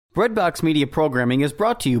Breadbox Media programming is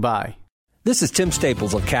brought to you by... This is Tim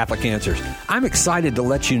Staples of Catholic Answers. I'm excited to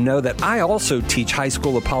let you know that I also teach high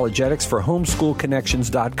school apologetics for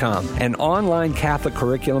homeschoolconnections.com, an online Catholic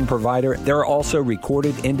curriculum provider. There are also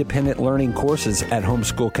recorded independent learning courses at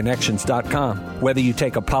homeschoolconnections.com. Whether you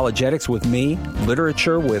take apologetics with me,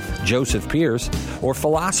 literature with Joseph Pierce, or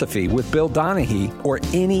philosophy with Bill Donahue, or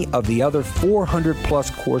any of the other 400-plus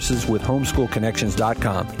courses with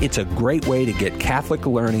homeschoolconnections.com, it's a great way to get Catholic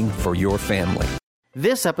learning for your family.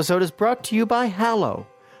 This episode is brought to you by Hallow,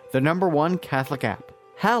 the #1 Catholic app.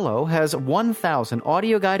 Hallow has 1,000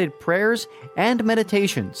 audio-guided prayers and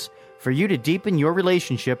meditations for you to deepen your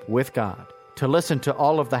relationship with God. To listen to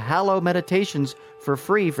all of the Hallow meditations for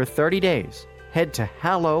free for 30 days, head to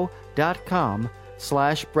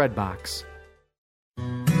hallow.com/breadbox.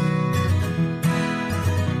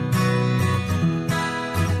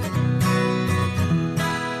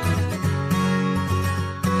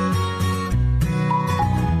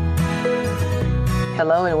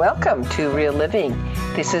 Hello and welcome to Real Living.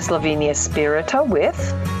 This is Lavinia Spirita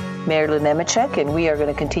with Mary Lou Nemechek, and we are going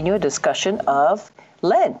to continue a discussion of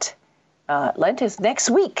Lent. Lent is next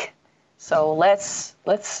week, so let's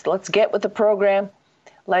get with the program.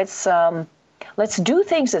 Let's do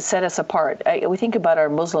things that set us apart. We think about our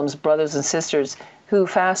Muslims brothers and sisters who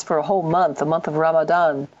fast for a whole month, the month of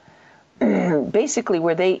Ramadan, basically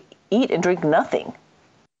where they eat and drink nothing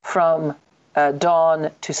from dawn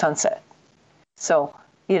to sunset. So,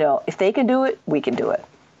 if they can do it, we can do it.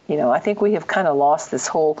 I think we have kind of lost this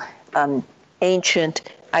whole ancient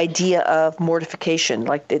idea of mortification.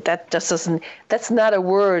 Like that's not a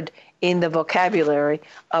word in the vocabulary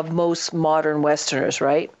of most modern Westerners,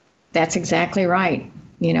 right? That's exactly right.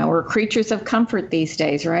 We're creatures of comfort these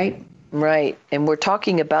days, right? Right. And we're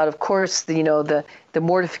talking about, of course, the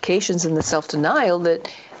mortifications and the self-denial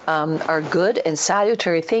that are good and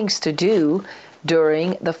salutary things to do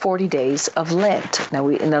during the 40 days of Lent. Now,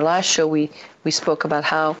 in the last show, we spoke about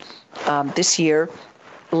how this year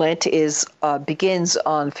Lent begins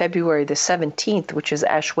on February the 17th, which is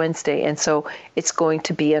Ash Wednesday, and so it's going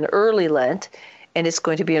to be an early Lent, and it's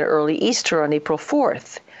going to be an early Easter on April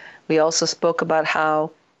 4th. We also spoke about how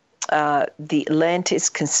the Lent is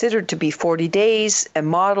considered to be 40 days and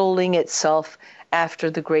modeling itself after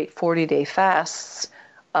the great 40-day fasts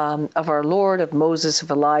of our Lord, of Moses, of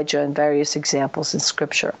Elijah, and various examples in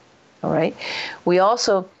Scripture. All right. We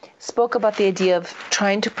also spoke about the idea of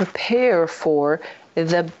trying to prepare for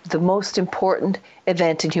the most important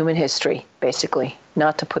event in human history, basically,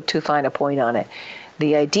 not to put too fine a point on it.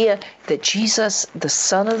 The idea that Jesus, the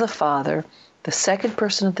Son of the Father, the second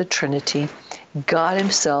person of the Trinity, God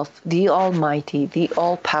Himself, the Almighty, the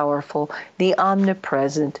All-Powerful, the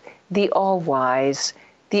Omnipresent, the All-Wise,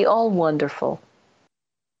 the All-Wonderful,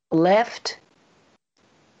 left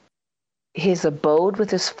His abode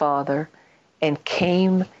with His Father and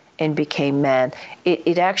came and became man.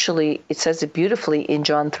 It says it beautifully in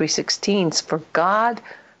John 3:16. For God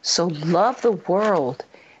so loved the world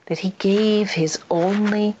that He gave His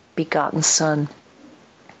only begotten Son,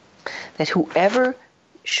 that whoever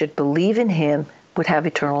should believe in Him would have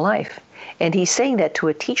eternal life. And He's saying that to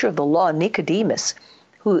a teacher of the law, Nicodemus,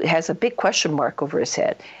 who has a big question mark over his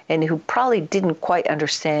head and who probably didn't quite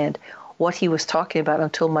understand what he was talking about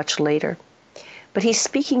until much later. But he's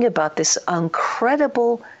speaking about this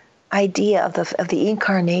incredible idea of the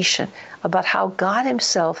incarnation, about how God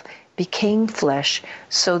Himself became flesh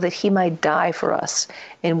so that He might die for us.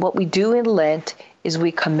 And what we do in Lent is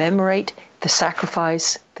we commemorate the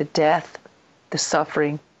sacrifice, the death, the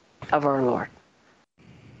suffering of our Lord.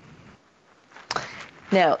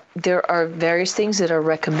 Now, there are various things that are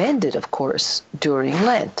recommended, of course, during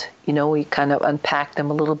Lent. We kind of unpacked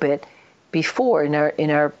them a little bit before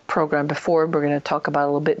in our program before. We're going to talk about a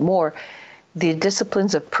little bit more. The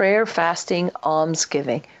disciplines of prayer, fasting,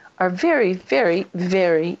 almsgiving are very, very,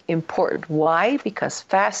 very important. Why? Because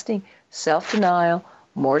fasting, self-denial,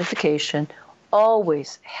 mortification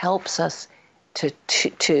always helps us to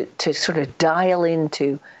sort of dial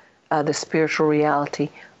into the spiritual reality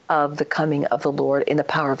of the coming of the Lord in the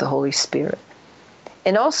power of the Holy Spirit.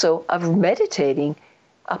 And also of meditating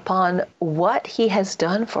upon what He has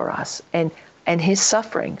done for us and His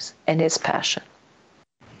sufferings and His passion.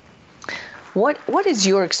 What is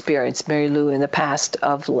your experience, Mary Lou, in the past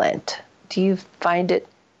of Lent? Do you find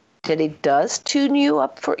that it does tune you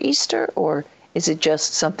up for Easter, or is it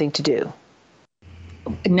just something to do?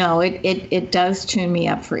 No, it does tune me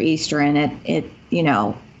up for Easter, and it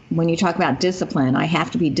when you talk about discipline, I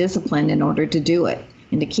have to be disciplined in order to do it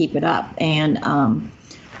and to keep it up. And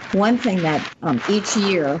one thing that each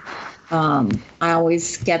year I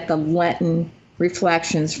always get the Lenten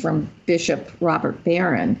reflections from Bishop Robert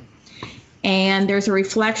Barron. And there's a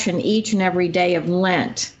reflection each and every day of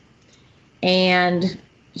Lent. And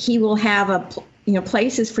he will have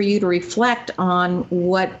places for you to reflect on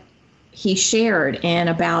what he shared and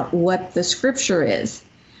about what the scripture is.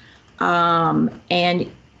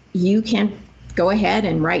 And you can go ahead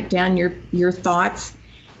and write down your thoughts.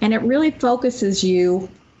 And it really focuses you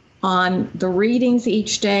on the readings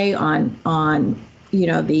each day, on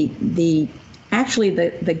the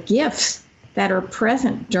gifts that are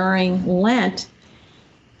present during Lent,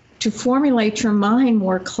 to formulate your mind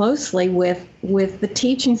more closely with the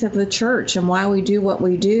teachings of the church and why we do what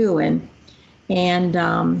we do. And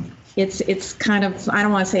it's kind of, I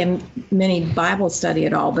don't want to say a mini Bible study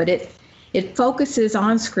at all, but it focuses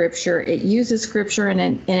on Scripture. It uses Scripture,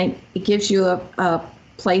 and it gives you a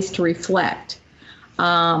place to reflect.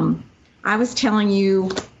 I was telling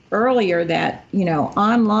you earlier that,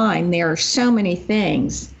 online there are so many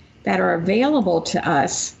things that are available to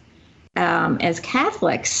us as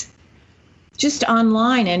Catholics, just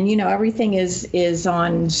online, and everything is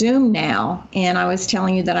on Zoom now. And I was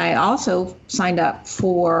telling you that I also signed up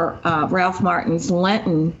for Ralph Martin's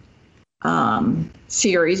Lenten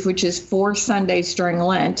series, which is 4 Sundays during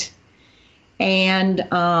Lent. And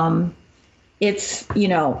it's,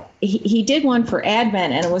 he did one for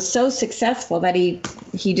Advent, and it was so successful that he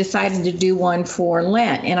decided to do one for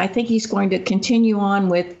Lent. And I think he's going to continue on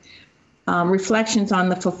with Reflections on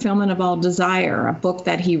the Fulfillment of All Desire, a book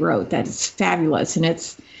that he wrote that's fabulous. And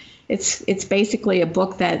it's basically a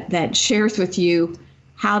book that shares with you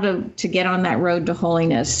how to get on that road to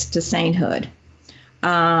holiness, to sainthood.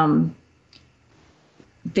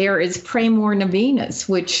 There is Pray More Novenas,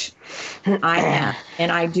 which I have,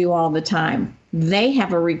 and I do all the time. They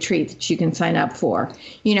have a retreat that you can sign up for.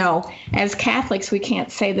 As Catholics, we can't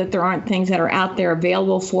say that there aren't things that are out there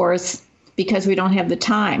available for us because we don't have the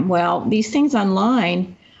time. Well, these things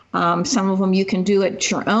online, some of them you can do at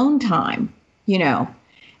your own time, and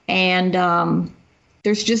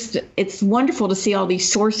it's wonderful to see all these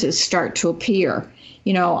sources start to appear.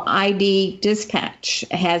 ID Dispatch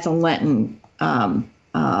has a Lenten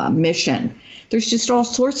mission. There's just all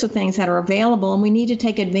sorts of things that are available, and we need to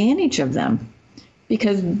take advantage of them,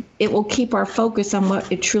 because it will keep our focus on what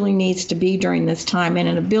it truly needs to be during this time, and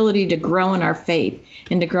an ability to grow in our faith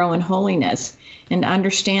and to grow in holiness and to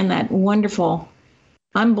understand that wonderful,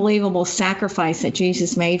 unbelievable sacrifice that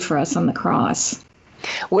Jesus made for us on the cross.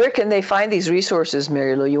 Where can they find these resources,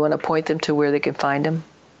 Mary Lou? You want to point them to where they can find them?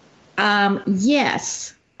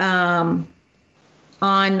 Yes. On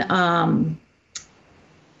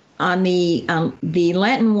the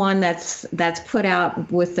Lenten one that's put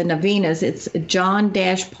out with the novenas, it's John,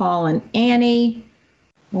 Paul, and Annie.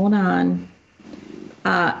 Hold on.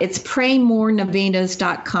 It's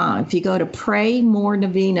praymorenovenas.com. If you go to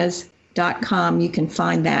praymorenovenas.com, you can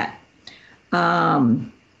find that.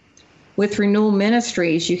 With Renewal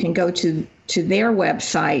Ministries, you can go to their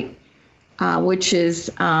website, which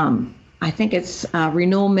is, I think it's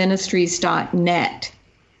renewalministries.net.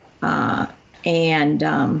 And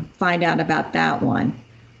find out about that one.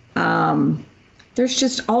 There's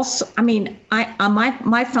just also,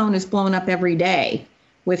 my phone is blowing up every day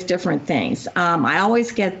with different things. I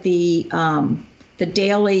always get the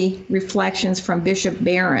daily reflections from Bishop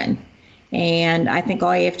Barron, and I think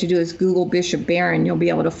all you have to do is Google Bishop Barron. You'll be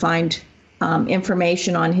able to find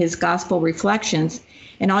information on his gospel reflections,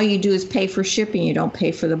 and all you do is pay for shipping. You don't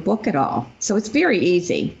pay for the book at all, so it's very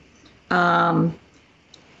easy.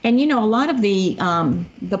 And a lot of the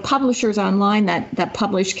publishers online that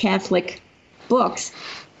publish Catholic books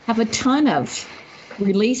have a ton of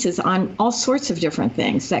releases on all sorts of different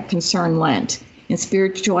things that concern Lent and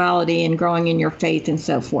spirituality and growing in your faith and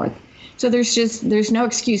so forth. So there's no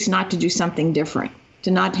excuse not to do something different, to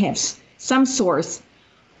not have some source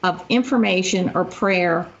of information or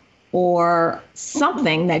prayer or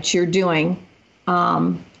something that you're doing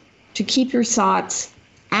to keep your thoughts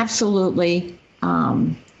absolutely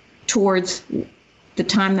towards the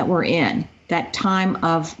time that we're in, that time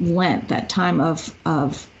of Lent, that time of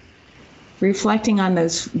reflecting on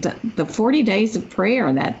the 40 days of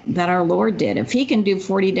prayer that our Lord did. If he can do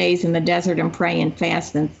 40 days in the desert and pray and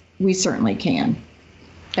fast, then we certainly can.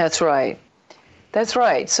 That's right. That's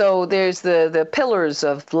right. So there's the pillars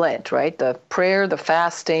of Lent, right? The prayer, the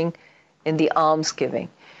fasting, and the almsgiving.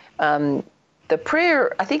 The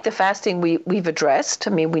prayer, I think the fasting we've addressed.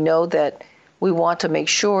 We know that we want to make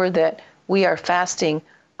sure that we are fasting.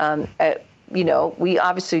 We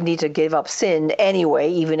obviously need to give up sin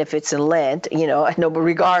anyway, even if it's in Lent, but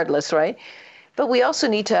regardless, right? But we also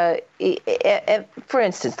need to, for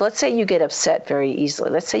instance, let's say you get upset very easily.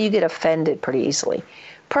 Let's say you get offended pretty easily.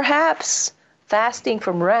 Perhaps fasting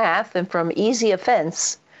from wrath and from easy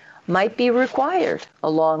offense might be required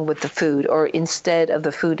along with the food, or instead of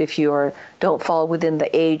the food if you don't fall within the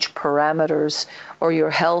age parameters or your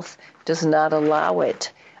health does not allow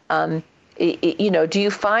it. Do you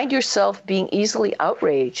find yourself being easily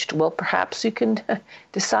outraged? Well, perhaps you can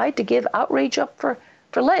decide to give outrage up for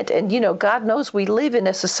Lent. And, God knows we live in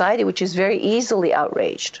a society which is very easily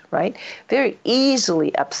outraged, right? Very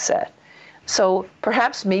easily upset. So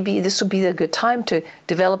perhaps maybe this would be a good time to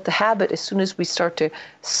develop the habit as soon as we start to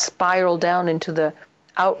spiral down into the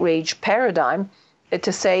outrage paradigm,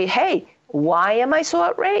 to say, hey, why am I so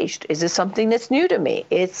outraged? Is this something that's new to me?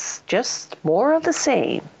 It's just more of the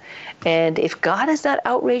same. And if God is not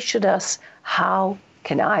outraged at us, how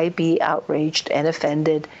can I be outraged and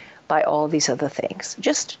offended by all these other things?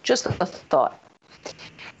 Just a thought.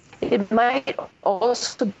 It might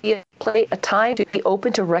also be a time to be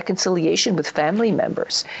open to reconciliation with family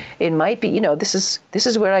members. It might be, this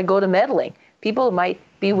is where I go to meddling. People might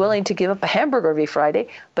be willing to give up a hamburger every Friday,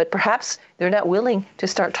 but perhaps they're not willing to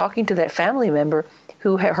start talking to that family member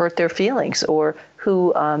who hurt their feelings, or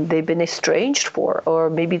who they've been estranged for, or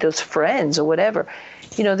maybe those friends or whatever.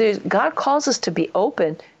 God calls us to be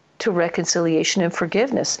open to reconciliation and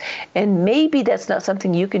forgiveness. And maybe that's not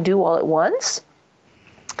something you can do all at once,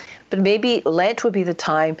 but maybe Lent would be the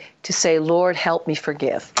time to say, Lord, help me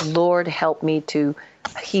forgive. Lord, help me to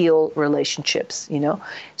heal relationships,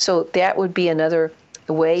 So that would be another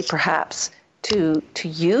way, perhaps, to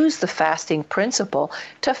use the fasting principle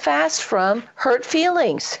to fast from hurt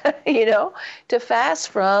feelings, to fast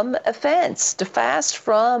from offense, to fast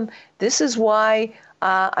from, this is why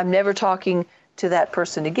I'm never talking to that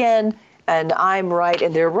person again, and I'm right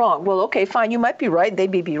and they're wrong. Well, okay, fine, you might be right, they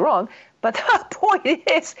may be wrong, but the point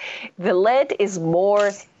is, the Lent is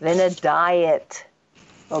more than a diet,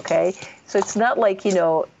 okay? So it's not like,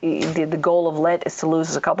 the goal of Lent is to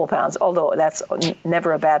lose a couple pounds, although that's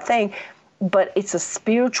never a bad thing. But it's a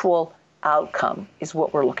spiritual outcome is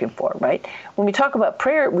what we're looking for, right? When we talk about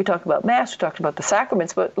prayer, we talk about Mass, we talked about the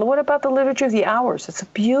sacraments, but what about the Liturgy of the Hours? It's a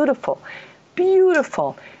beautiful,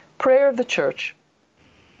 beautiful prayer of the Church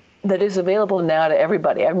that is available now to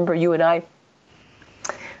everybody. I remember you and I,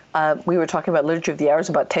 we were talking about Liturgy of the Hours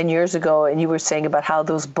about 10 years ago, and you were saying about how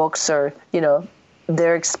those books are,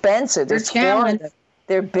 they're expensive.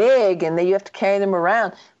 They're big, and you have to carry them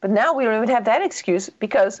around. But now we don't even have that excuse,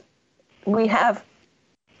 because we have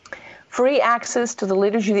free access to the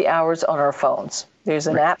Liturgy of the Hours on our phones. There's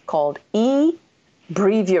an app called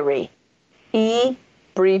e-Breviary.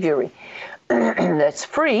 E-Breviary. That's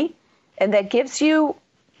free, and that gives you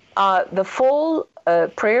the full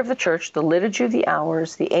prayer of the Church, the Liturgy of the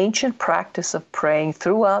Hours, the ancient practice of praying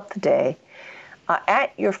throughout the day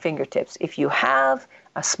at your fingertips. If you have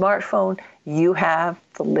a smartphone, you have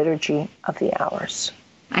the Liturgy of the Hours.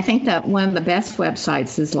 I think that one of the best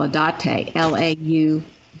websites is Laudate, Laudate.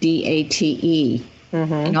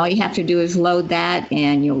 Mm-hmm. And all you have to do is load that,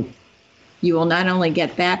 and you will not only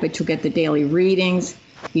get that, but you'll get the daily readings.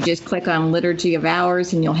 You just click on Liturgy of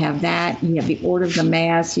Hours, and you'll have that. You have the order of the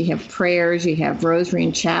Mass. You have prayers. You have rosary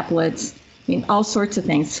and chaplets. All sorts of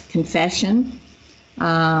things. Confession,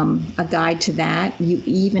 a guide to that. You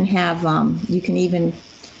even have, you can even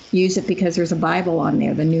use it because there's a Bible on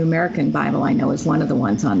there. The New American Bible, I know, is one of the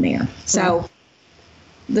ones on there. So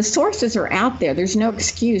the sources are out there. There's no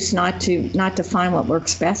excuse not to find what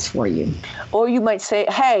works best for you. Or you might say,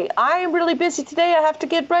 hey, I am really busy today. I have to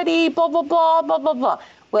get ready, blah, blah, blah, blah, blah, blah.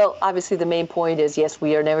 Well, obviously the main point is, yes,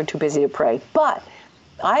 we are never too busy to pray. But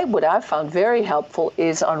what I've found very helpful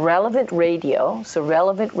is on Relevant Radio. So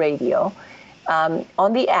Relevant Radio,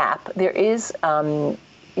 on the app, there is,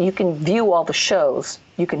 you can view all the shows.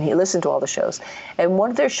 You can listen to all the shows. And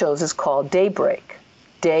one of their shows is called Daybreak.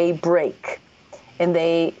 And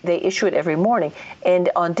they issue it every morning. And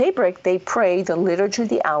on Daybreak, they pray the Liturgy of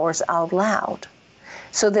the Hours out loud.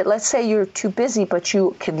 So that, let's say you're too busy, but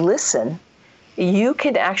you can listen, you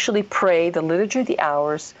can actually pray the Liturgy of the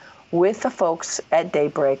Hours with the folks at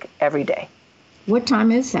Daybreak every day. What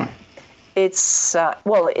time is that? It's,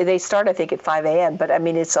 they start, I think, at 5 a.m., but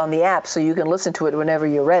it's on the app, so you can listen to it whenever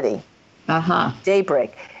you're ready. Uh-huh.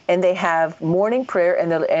 Daybreak. And they have morning prayer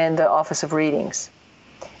and the Office of Readings.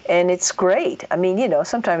 And it's great.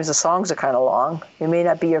 Sometimes the songs are kind of long. It may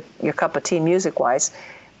not be your cup of tea music-wise,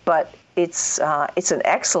 but it's an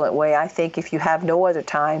excellent way, I think, if you have no other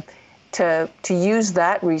time, to use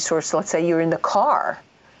that resource. Let's say you're in the car,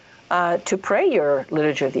 to pray your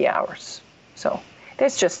Liturgy of the Hours. So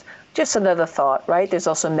there's just Just another thought, right? There's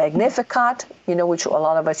also Magnificat, which a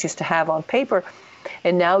lot of us used to have on paper.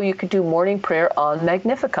 And now you could do morning prayer on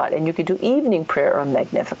Magnificat, and you could do evening prayer on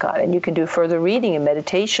Magnificat, and you can do further reading and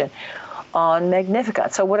meditation on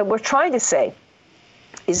Magnificat. So what we're trying to say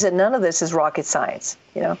is that none of this is rocket science.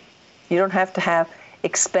 You don't have to have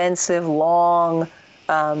expensive, long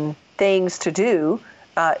things to do.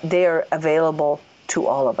 They are available to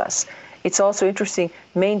all of us. It's also interesting,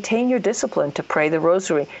 maintain your discipline to pray the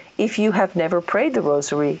rosary. If you have never prayed the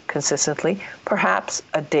rosary consistently, perhaps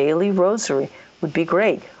a daily rosary would be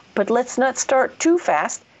great. But let's not start too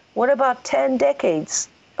fast. What about 10 decades?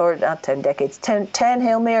 Or not 10 decades, 10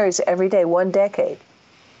 Hail Marys every day, 1 decade,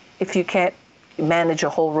 if you can't manage a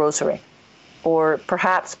whole rosary. Or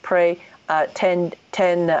perhaps pray 10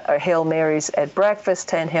 Hail Marys at breakfast,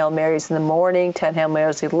 10 Hail Marys in the morning, 10 Hail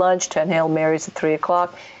Marys at lunch, 10 Hail Marys at 3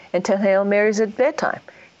 o'clock, and 10 Hail Marys at bedtime.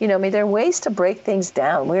 There are ways to break things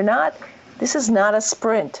down. This is not a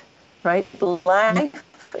sprint, right? Life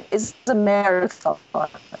is a marathon,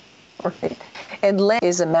 right? And Lent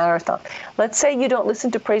is a marathon. Let's say you don't listen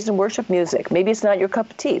to praise and worship music. Maybe it's not your cup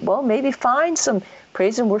of tea. Well, maybe find some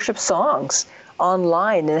praise and worship songs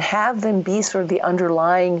online and have them be sort of the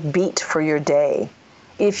underlying beat for your day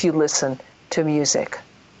if you listen to music,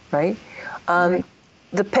 right?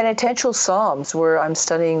 The penitential Psalms, where I'm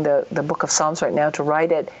studying the book of Psalms right now to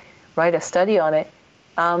write a study on it.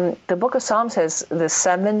 The book of Psalms has the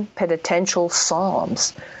 7 penitential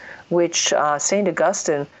Psalms, which St.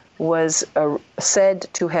 Augustine was said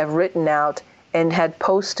to have written out and had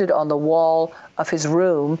posted on the wall of his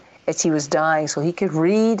room as he was dying, so he could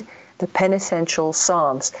read the penitential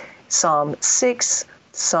Psalms. Psalm 6,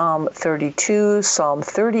 Psalm 32, Psalm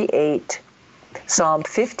 38, Psalm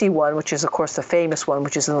 51, which is, of course, the famous one,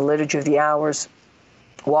 which is in the Liturgy of the Hours.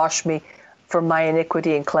 Wash me from my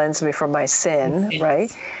iniquity and cleanse me from my sin,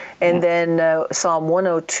 right? And then Psalm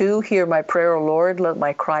 102, hear my prayer, O Lord, let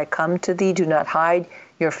my cry come to thee. Do not hide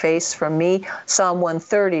your face from me. Psalm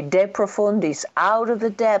 130, de profundis, out of the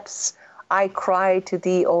depths I cry to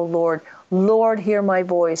thee, O Lord. Lord, hear my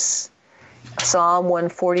voice. Psalm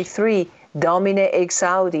 143, Domine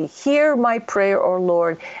exaudi, hear my prayer, O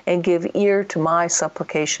Lord, and give ear to my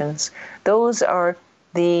supplications. Those are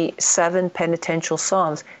the 7 penitential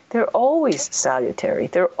Psalms. They're always salutary.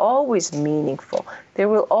 They're always meaningful. There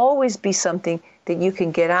will always be something that you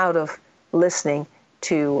can get out of listening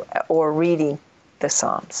to or reading the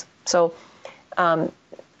Psalms. So, and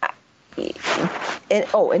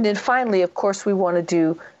then finally, of course, we want to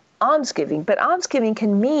do almsgiving. But almsgiving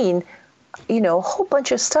can mean, a whole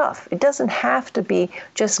bunch of stuff. It doesn't have to be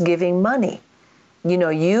just giving money.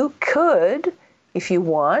 You could, if you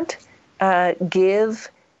want, give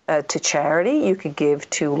to charity. You could give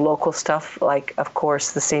to local stuff like, of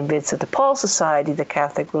course, the St. Vincent de Paul Society, the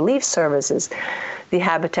Catholic Relief Services, the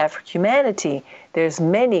Habitat for Humanity. There's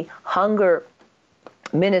many hunger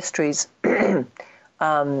ministries,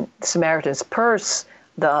 Samaritan's Purse.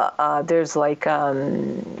 There's like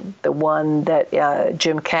the one that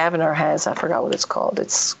Jim Kavanagh has. I forgot what it's called.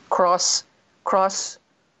 It's Cross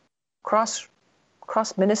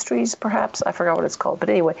Ministries, perhaps. I forgot what it's called. But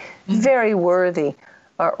anyway, very worthy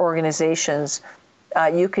organizations.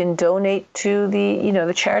 You can donate to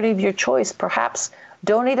the charity of your choice. Perhaps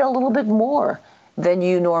donate a little bit more than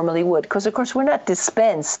you normally would, because of course we're not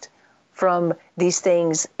dispensed from these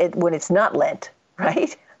things when it's not Lent,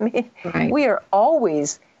 right? I mean, right. We are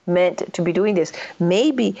always meant to be doing this.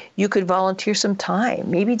 Maybe you could volunteer some time.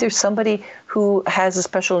 Maybe there's somebody who has a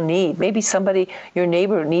special need. Maybe your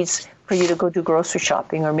neighbor needs for you to go do grocery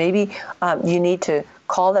shopping, or maybe you need to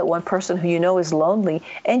call that one person who you know is lonely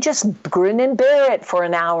and just grin and bear it for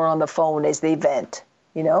an hour on the phone as they vent.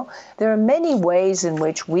 There are many ways in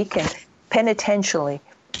which we can penitentially,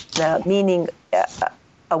 meaning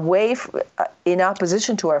away in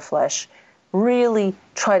opposition to our flesh, really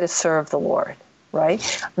try to serve the Lord,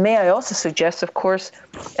 right? May I also suggest, of course,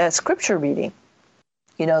 scripture reading.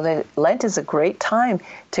 That Lent is a great time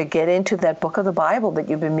to get into that book of the Bible that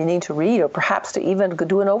you've been meaning to read, or perhaps to even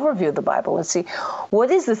do an overview of the Bible and see,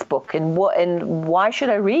 what is this book and why should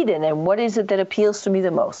I read it, and what is it that appeals to me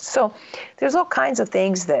the most? So there's all kinds of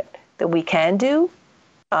things that we can do.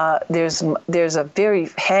 There's a very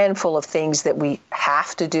handful of things that we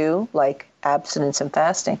have to do, like abstinence and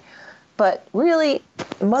fasting. But really,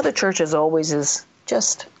 Mother Church, as always, is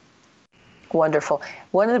just wonderful.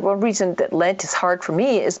 One reason that Lent is hard for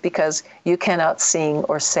me is because you cannot sing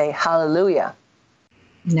or say hallelujah.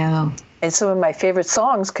 No. And some of my favorite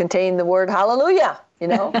songs contain the word hallelujah,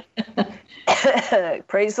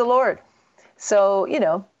 Praise the Lord. So,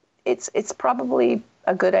 it's probably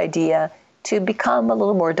a good idea to become a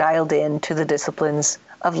little more dialed in to the disciplines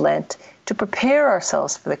of Lent, to prepare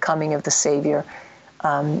ourselves for the coming of the Savior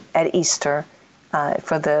at Easter,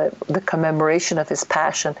 for the commemoration of his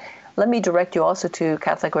Passion. Let me direct you also to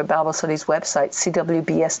Catholic Bible Studies website,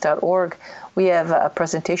 cwbs.org. We have a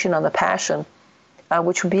presentation on the Passion,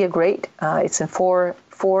 which would be a great, it's in four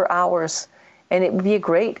hours, and it would be a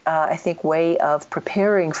great, I think, way of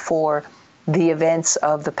preparing for the events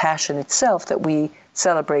of the Passion itself that we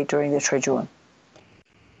celebrate during the Triduum.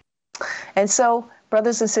 And so,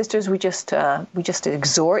 brothers and sisters, we just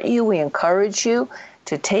exhort you, we encourage you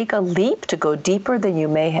to take a leap, to go deeper than you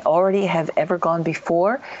may already have ever gone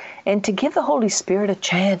before, and to give the Holy Spirit a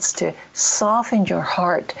chance to soften your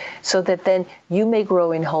heart so that then you may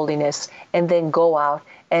grow in holiness and then go out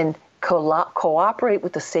and cooperate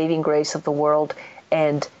with the saving grace of the world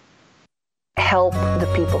and help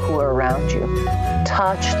the people who are around you.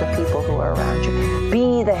 Touch the people who are around you.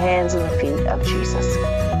 Be the hands and the feet of Jesus.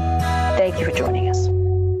 Thank you for joining us.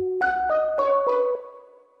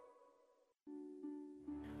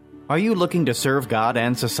 Are you looking to serve God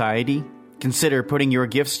and society? Consider putting your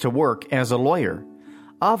gifts to work as a lawyer.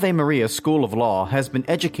 Ave Maria School of Law has been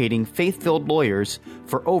educating faith-filled lawyers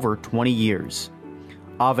for over 20 years.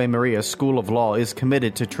 Ave Maria School of Law is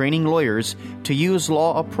committed to training lawyers to use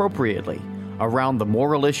law appropriately around the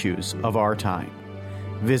moral issues of our time.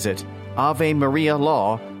 Visit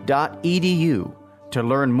avemarialaw.edu to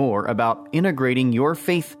learn more about integrating your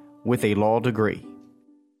faith with a law degree.